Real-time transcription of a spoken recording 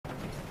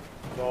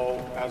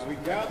So as we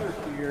gather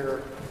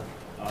here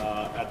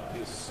at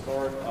the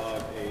start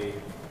of a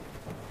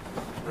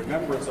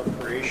remembrance of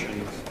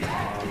creation,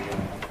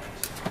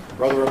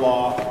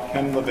 brother-in-law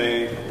Ken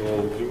LeVay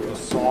will do a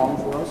song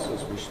for us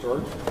as we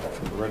start.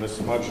 We're going to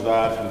smudge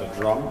that in the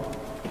drum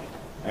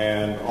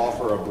and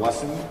offer a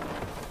blessing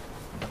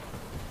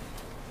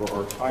for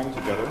our time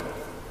together.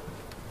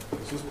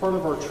 This is part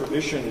of our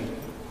tradition,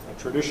 a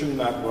tradition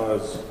that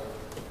was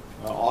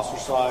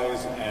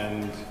ostracized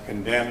and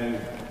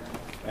condemned,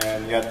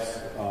 and yet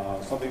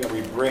something that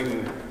we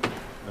bring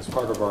as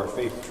part of our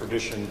faith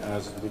tradition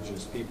as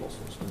Indigenous people. So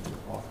I'm just going to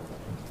offer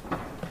that.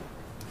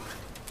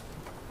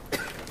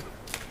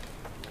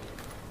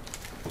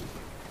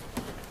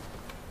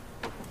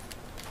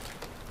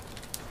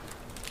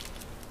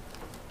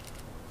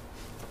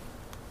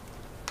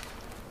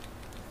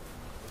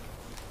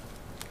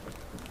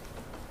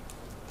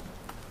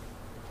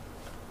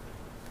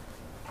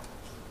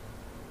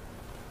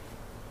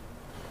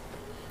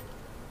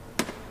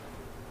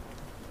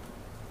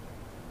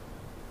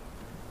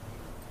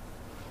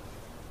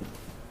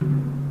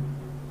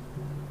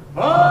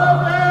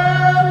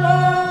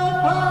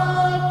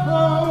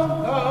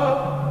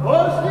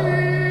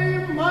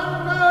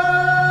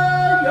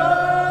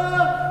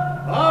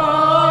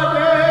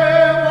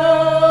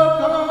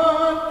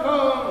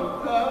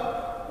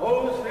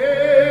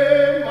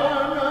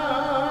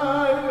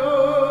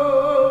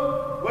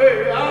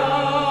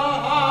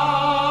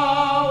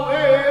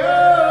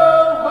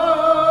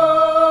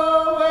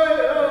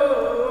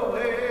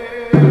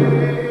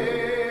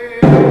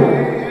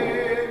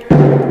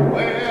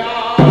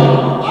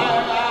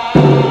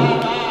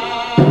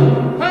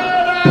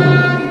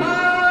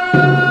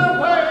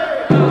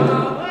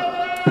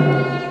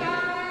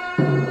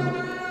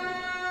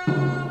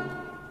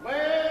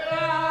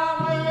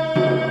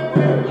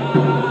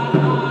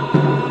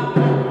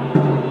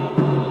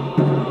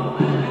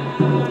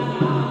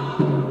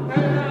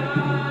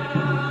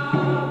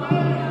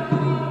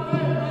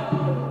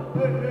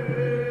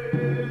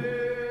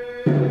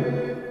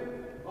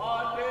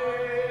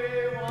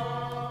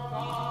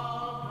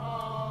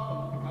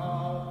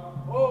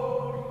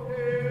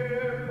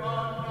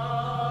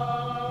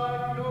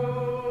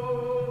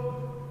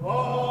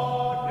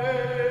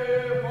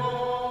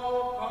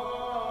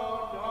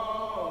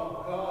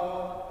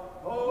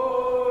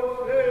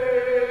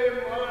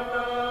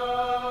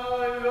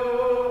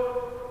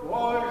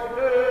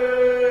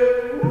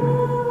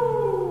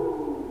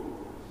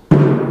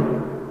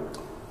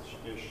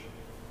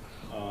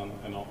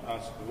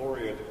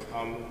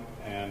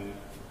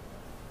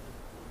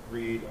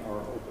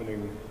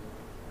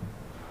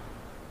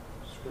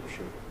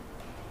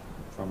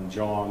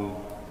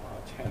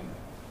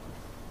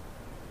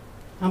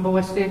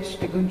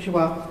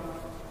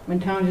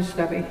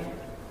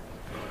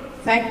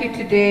 Thank you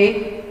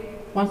today,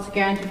 once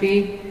again, to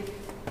be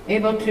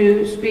able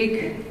to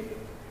speak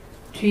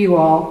to you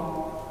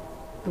all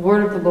the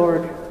word of the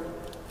Lord.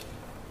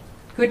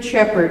 Good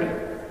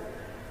Shepherd,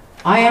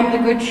 I am the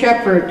Good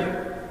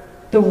Shepherd,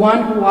 the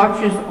one who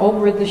watches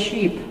over the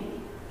sheep.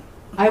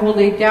 I will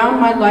lay down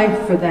my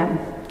life for them.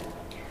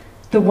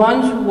 The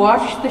ones who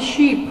watch the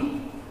sheep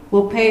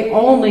will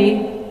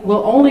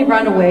only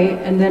run away,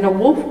 and then a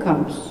wolf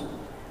comes,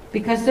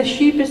 because the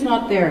sheep is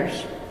not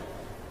theirs.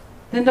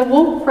 Then the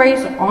wolf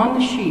preys on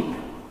the sheep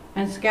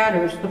and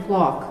scatters the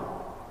flock.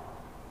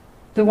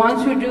 The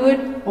ones who do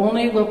it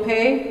only will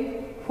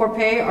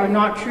pay are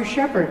not true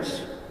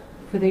shepherds,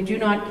 for they do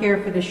not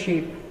care for the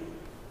sheep,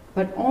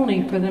 but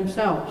only for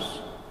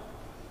themselves.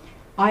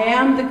 I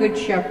am the Good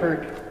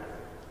Shepherd,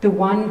 the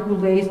one who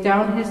lays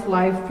down his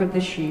life for the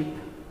sheep.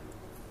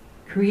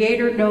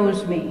 Creator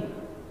knows me,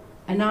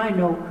 and I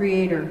know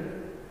Creator.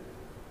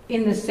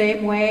 In the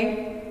same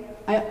way,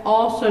 I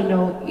also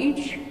know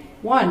each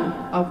one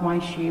of my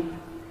sheep,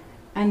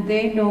 and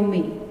they know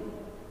me.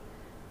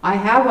 I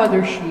have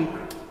other sheep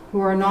who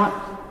are not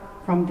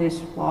from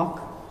this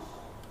flock.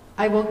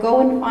 I will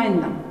go and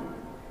find them,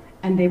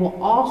 and they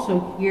will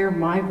also hear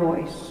my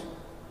voice.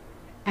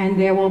 And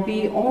there will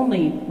be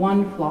only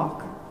one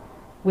flock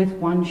with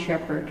one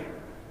shepherd.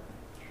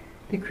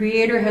 The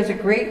Creator has a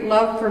great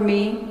love for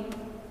me,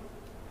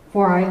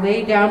 for I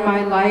lay down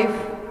my life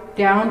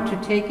down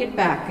to take it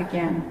back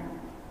again.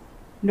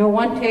 No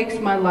one takes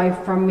my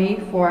life from me,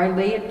 for I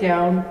lay it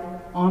down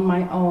on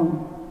my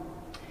own.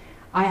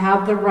 I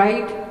have the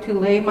right to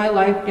lay my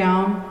life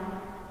down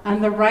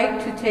and the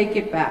right to take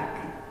it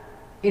back.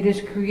 It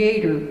is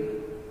Creator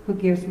who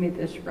gives me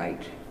this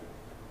right.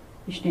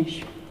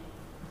 Ishnish.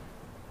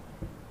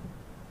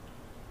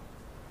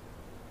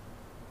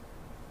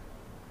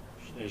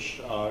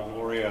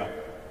 Gloria.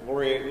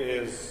 Gloria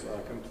is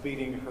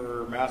completing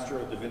her Master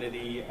of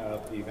Divinity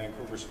at the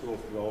Vancouver School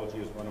of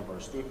Theology as one of our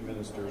student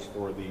ministers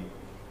for the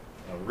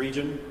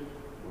region.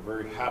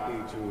 We're very happy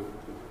to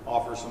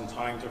offer some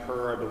time to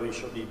her. I believe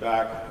she'll be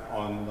back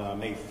on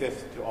May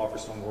 5th to offer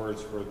some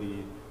words for the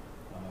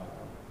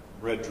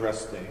Red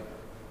Dress Day.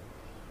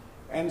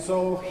 And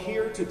so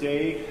here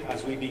today,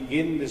 as we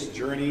begin this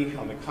journey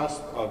on the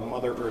cusp of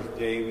Mother Earth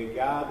Day, we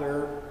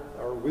gather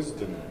our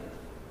wisdom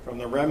from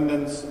the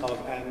remnants of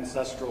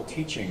ancestral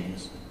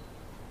teachings,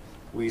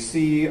 we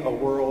see a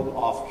world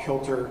off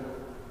kilter,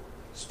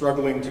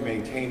 struggling to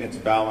maintain its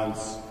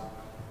balance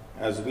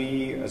as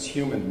we, as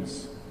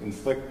humans,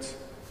 inflict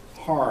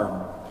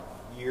harm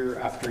year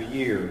after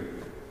year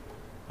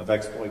of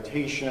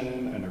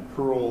exploitation and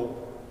accrual,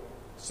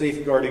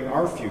 safeguarding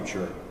our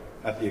future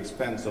at the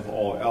expense of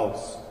all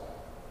else.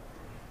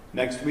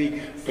 Next week,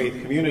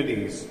 faith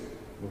communities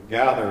will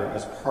gather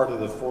as part of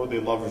the For the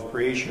Love of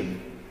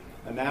Creation,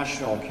 a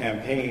national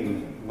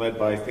campaign led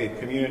by faith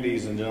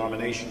communities and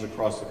denominations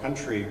across the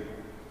country,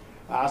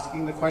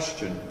 asking the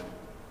question,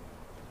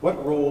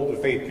 what role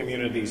do faith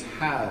communities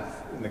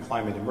have in the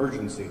climate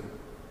emergency?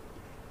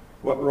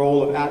 What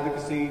role of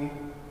advocacy,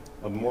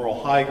 of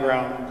moral high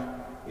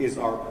ground, is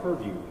our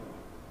purview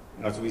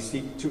as we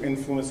seek to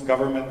influence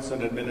governments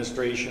and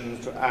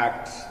administrations to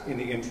act in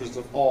the interest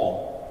of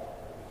all,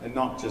 and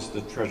not just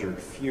the treasured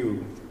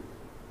few?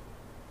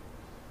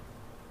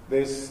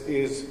 This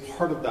is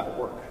part of that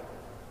work,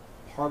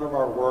 part of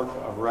our work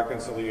of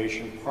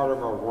reconciliation, part of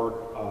our work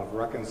of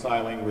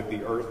reconciling with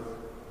the earth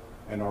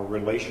and our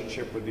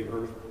relationship with the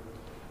earth,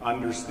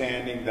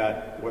 understanding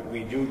that what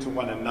we do to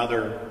one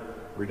another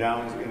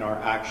redounds in our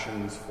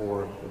actions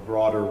for the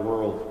broader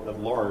world at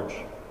large.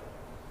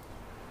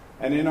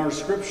 And in our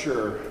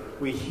scripture,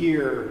 we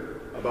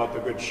hear about the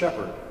Good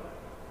Shepherd.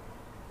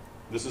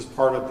 This is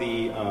part of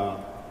the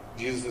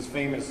Jesus'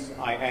 famous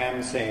I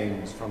am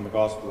sayings from the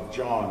Gospel of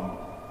John.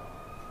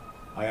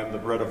 I am the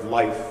bread of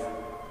life.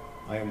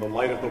 I am the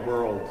light of the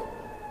world.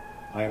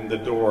 I am the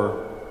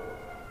door.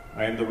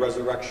 I am the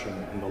resurrection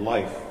and the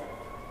life.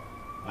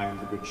 I am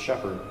the Good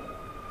Shepherd.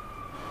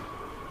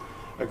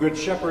 A good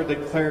shepherd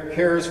that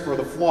cares for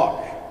the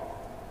flock,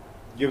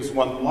 gives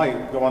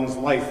one's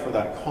life for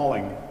that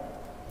calling.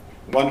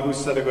 One who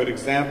set a good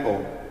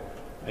example,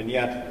 and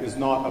yet is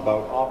not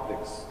about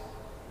optics.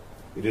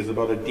 It is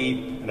about a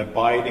deep and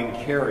abiding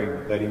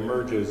caring that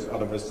emerges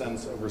out of a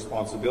sense of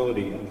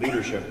responsibility and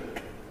leadership.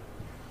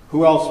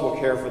 Who else will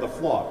care for the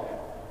flock?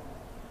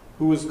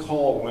 Who is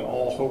called when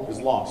all hope is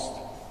lost?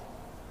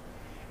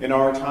 In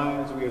our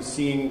times, we have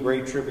seen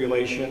great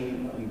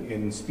tribulation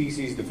in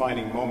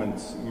species-defining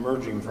moments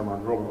emerging from our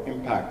global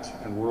impact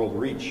and world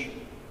reach.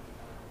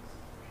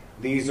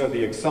 These are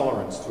the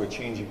accelerants to a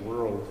changing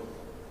world.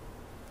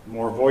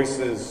 More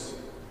voices,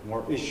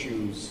 more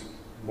issues,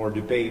 more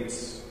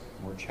debates,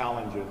 more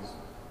challenges,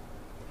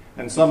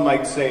 and some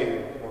might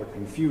say more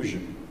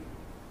confusion.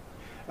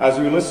 As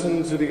we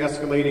listen to the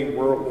escalating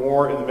world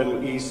war in the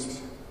Middle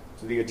East,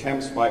 to the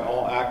attempts by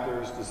all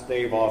actors to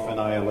stave off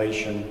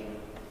annihilation,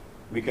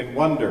 we can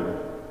wonder,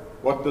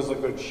 what does a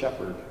good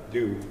shepherd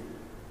do?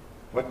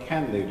 What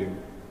can they do?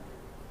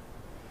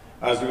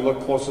 As we look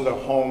closer to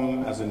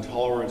home, as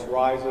intolerance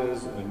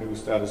rises and a new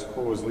status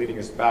quo is leading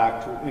us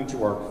back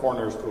into our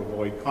corners to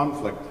avoid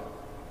conflict,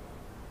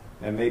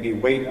 and maybe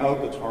wait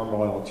out the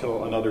turmoil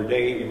till another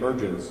day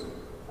emerges,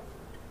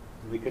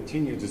 we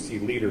continue to see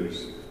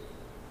leaders,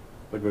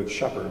 the good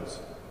shepherds,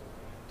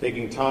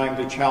 taking time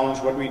to challenge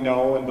what we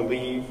know and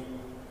believe,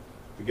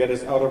 to get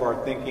us out of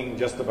our thinking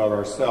just about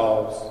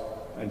ourselves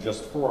and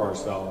just for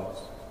ourselves.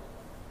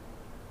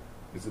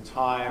 It's a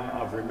time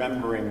of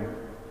remembering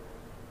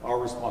our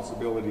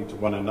responsibility to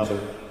one another.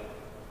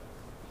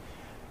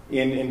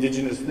 In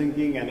Indigenous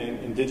thinking and in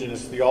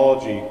Indigenous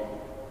theology,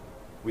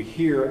 we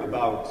hear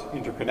about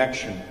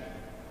interconnection.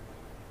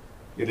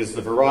 It is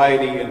the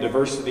variety and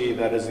diversity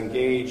that is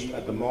engaged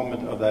at the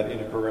moment of that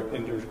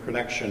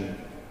interconnection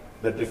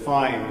that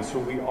defines who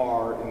we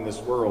are in this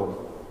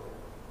world.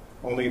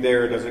 Only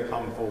there does it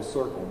come full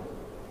circle.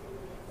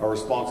 Our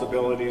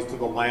responsibilities to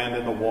the land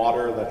and the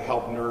water that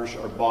help nourish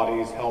our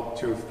bodies, help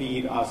to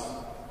feed us,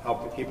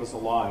 help to keep us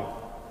alive.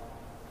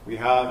 We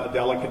have a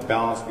delicate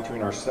balance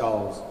between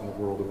ourselves and the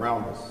world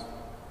around us.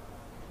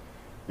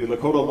 The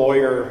Lakota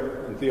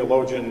lawyer and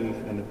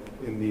theologian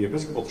in the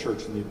Episcopal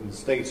Church in the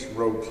States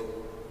wrote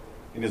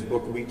in his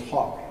book, We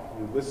Talk,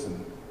 We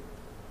Listen,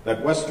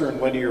 that Western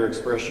linear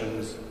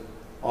expressions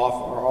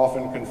are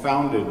often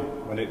confounded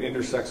when it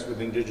intersects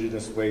with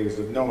Indigenous ways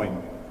of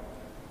knowing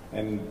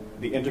and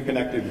the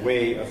interconnected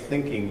way of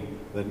thinking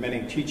that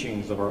many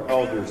teachings of our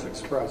elders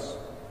express.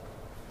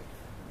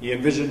 He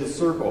envisioned a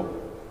circle,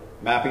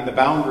 mapping the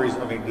boundaries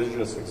of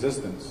Indigenous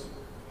existence,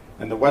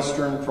 and the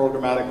Western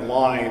programmatic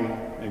line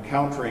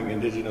encountering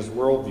Indigenous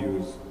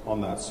worldviews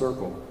on that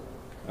circle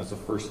as a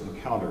first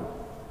encounter,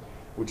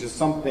 which is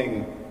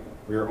something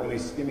we are only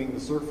skimming the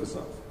surface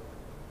of,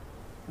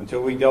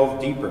 until we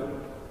delve deeper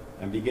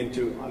and begin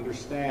to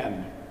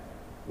understand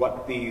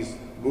what these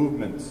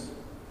movements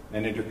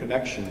and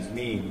interconnections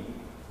mean.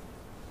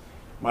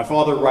 My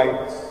father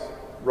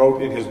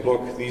wrote in his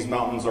book, These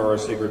Mountains Are Our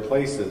Sacred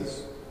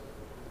Places,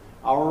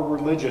 our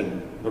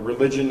religion, the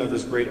religion of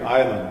this great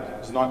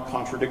island, is not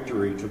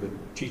contradictory to the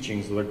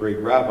teachings of the great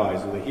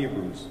rabbis of the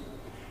Hebrews,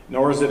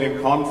 nor is it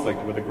in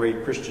conflict with the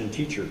great Christian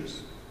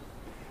teachers.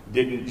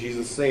 Didn't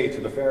Jesus say to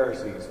the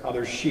Pharisees,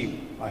 other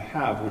sheep I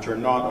have which are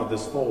not of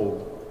this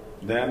fold,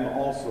 them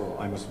also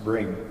I must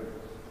bring,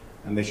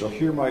 and they shall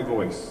hear my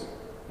voice,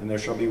 and there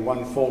shall be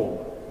one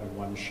fold and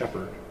one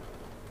shepherd.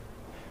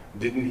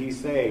 Didn't he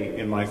say,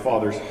 in my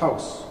Father's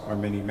house are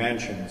many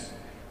mansions,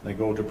 and I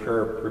go to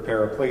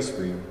prepare a place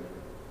for you?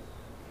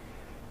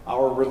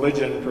 Our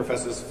religion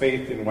professes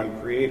faith in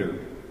one Creator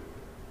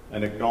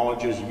and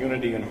acknowledges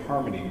unity and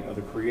harmony of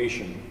the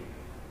creation,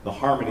 the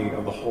harmony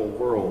of the whole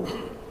world,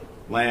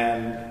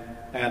 land,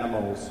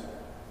 animals,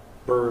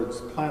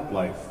 birds, plant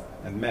life,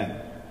 and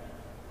men.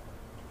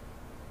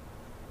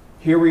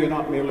 Here we are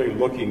not merely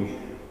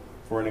looking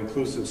for an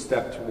inclusive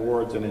step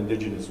towards an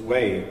Indigenous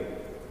way,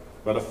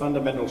 but a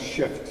fundamental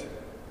shift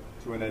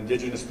to an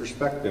Indigenous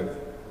perspective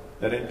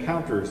that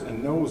encounters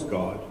and knows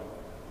God,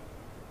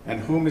 and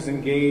whom is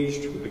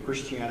engaged with the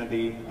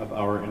Christianity of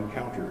our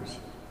encounters.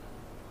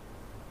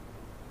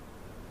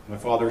 My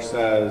father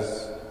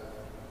says,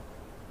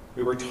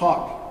 we were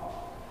taught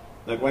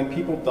that when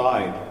people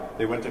died,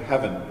 they went to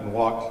heaven and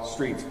walked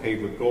streets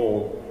paved with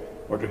gold,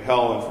 or to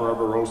hell and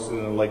forever roasted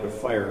in a lake of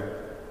fire.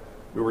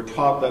 We were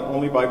taught that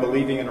only by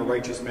believing in a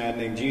righteous man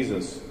named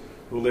Jesus,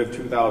 who lived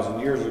 2,000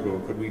 years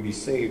ago, could we be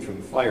saved from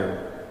the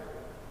fire.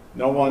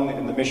 No one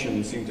in the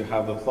mission seemed to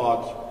have the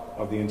thought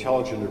of the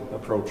intelligent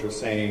approach of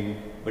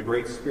saying, the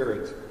Great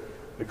Spirit,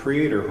 the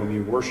Creator whom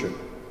you worship,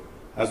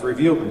 has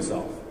revealed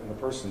himself in the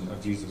person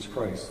of Jesus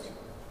Christ.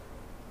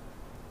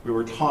 We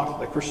were taught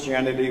that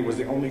Christianity was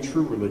the only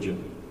true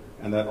religion,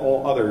 and that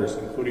all others,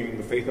 including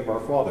the faith of our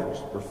fathers,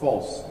 were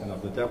false and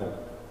of the devil.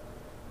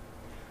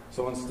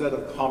 So instead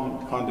of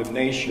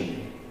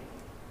condemnation,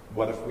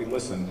 what if we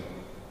listened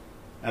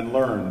and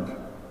learned?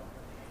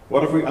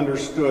 What if we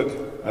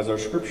understood, as our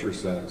scripture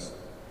says,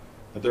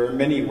 that there are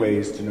many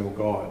ways to know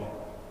God,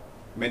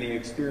 many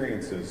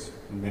experiences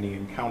and many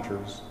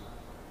encounters,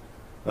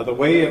 that the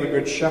way of a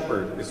good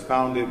shepherd is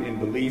founded in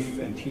belief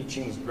and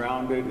teachings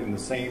grounded in the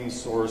same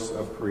source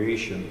of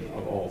creation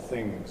of all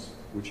things,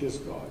 which is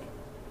God,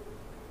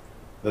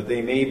 that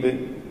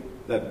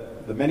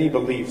the many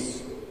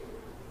beliefs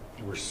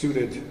were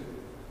suited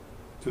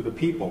to the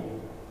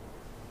people,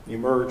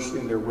 emerged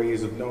in their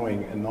ways of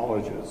knowing and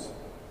knowledges.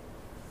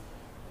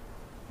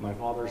 My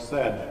father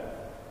said,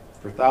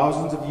 for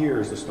thousands of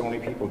years the Stoney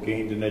people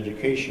gained an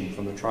education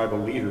from the tribal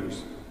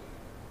leaders,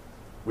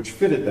 which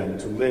fitted them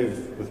to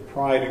live with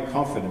pride and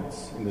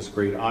confidence in this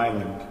great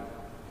island.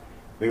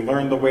 They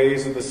learned the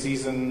ways of the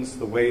seasons,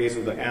 the ways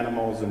of the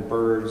animals and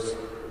birds,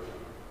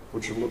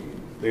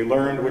 they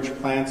learned which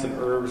plants and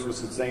herbs would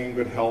sustain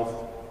good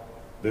health.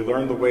 They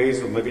learned the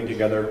ways of living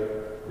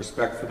together,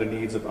 respect for the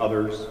needs of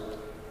others,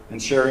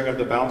 and sharing of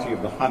the bounty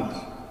of the hunt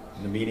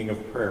and the meaning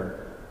of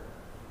prayer.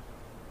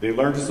 They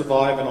learned to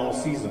survive in all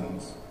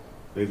seasons.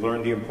 They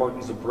learned the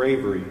importance of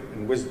bravery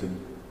and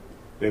wisdom.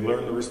 They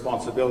learned the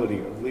responsibility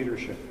of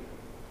leadership.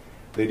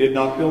 They did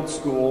not build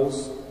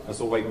schools, as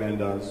the white man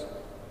does,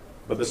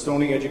 but the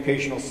Stoney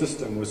educational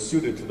system was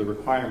suited to the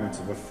requirements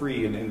of a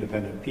free and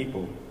independent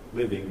people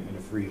living in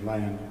a free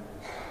land.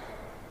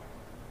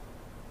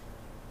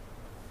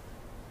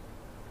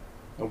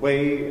 A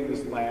way in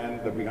this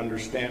land that we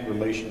understand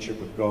relationship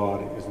with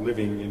God is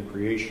living in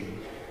creation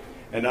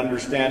and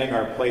understanding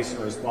our place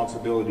and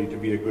responsibility to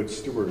be a good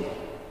steward,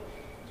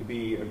 to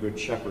be a good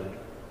shepherd.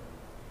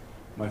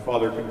 My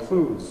father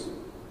concludes,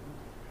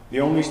 the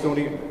old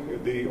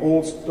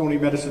Stoney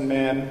medicine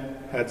man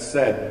had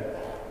said,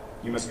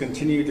 you must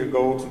continue to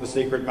go to the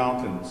sacred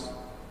mountains.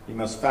 You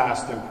must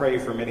fast and pray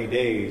for many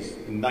days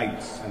and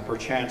nights, and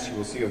perchance you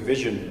will see a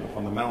vision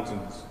upon the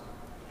mountains.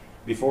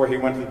 Before he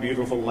went to the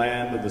beautiful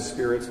land of the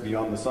spirits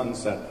beyond the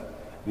sunset,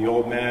 the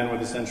old man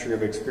with a century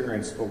of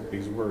experience spoke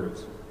these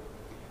words.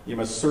 You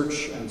must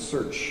search,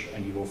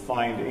 and you will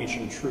find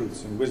ancient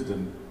truths and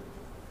wisdom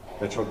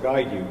that shall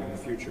guide you in the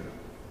future.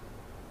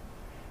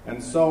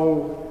 And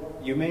so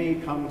you may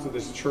come to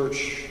this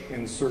church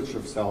in search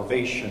of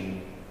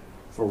salvation,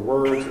 for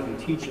words and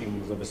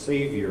teachings of a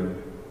Savior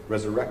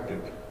resurrected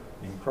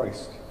in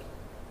Christ.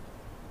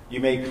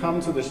 You may come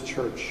to this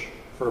church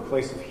for a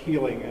place of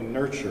healing and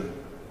nurture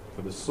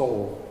for the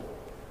soul.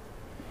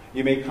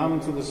 You may come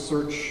to this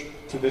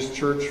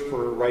church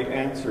for right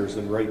answers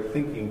and right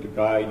thinking to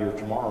guide your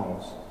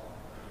tomorrows.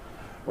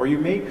 Or you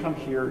may come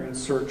here in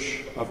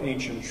search of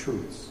ancient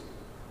truths,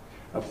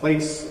 a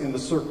place in the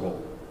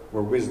circle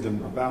where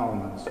wisdom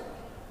abounds.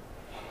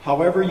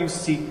 However you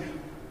seek,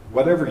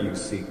 whatever you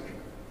seek,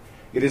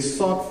 it is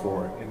sought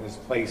for in this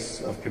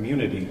place of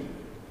community,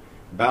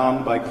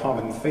 bound by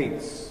common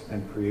faiths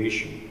and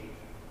creation,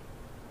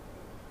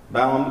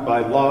 bound by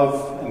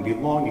love and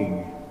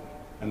belonging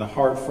and the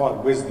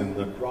hard-fought wisdom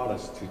that brought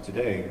us to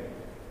today.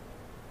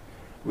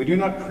 We do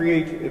not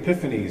create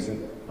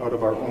epiphanies out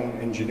of our own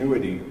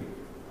ingenuity,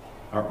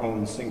 our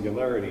own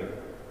singularity.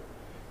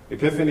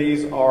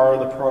 Epiphanies are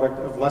the product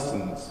of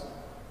lessons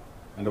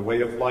and a way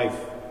of life,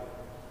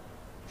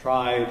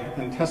 tried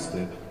and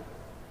tested.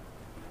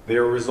 They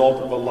are a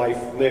result of a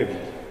life lived,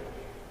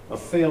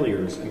 of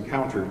failures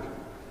encountered,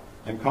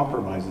 and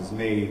compromises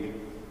made.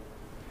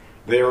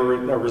 They are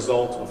a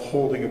result of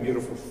holding a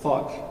beautiful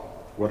thought,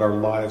 what our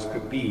lives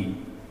could be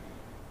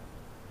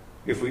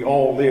if we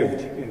all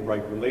lived in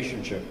right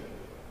relationship.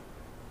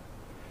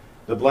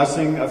 the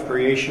blessing of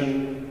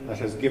creation that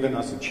has given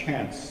us a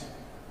chance,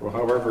 or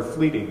however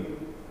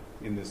fleeting,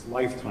 in this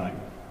lifetime.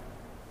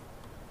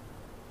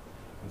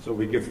 And so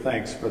we give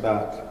thanks for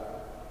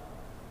that.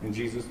 In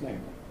Jesus'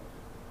 name,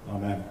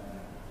 amen.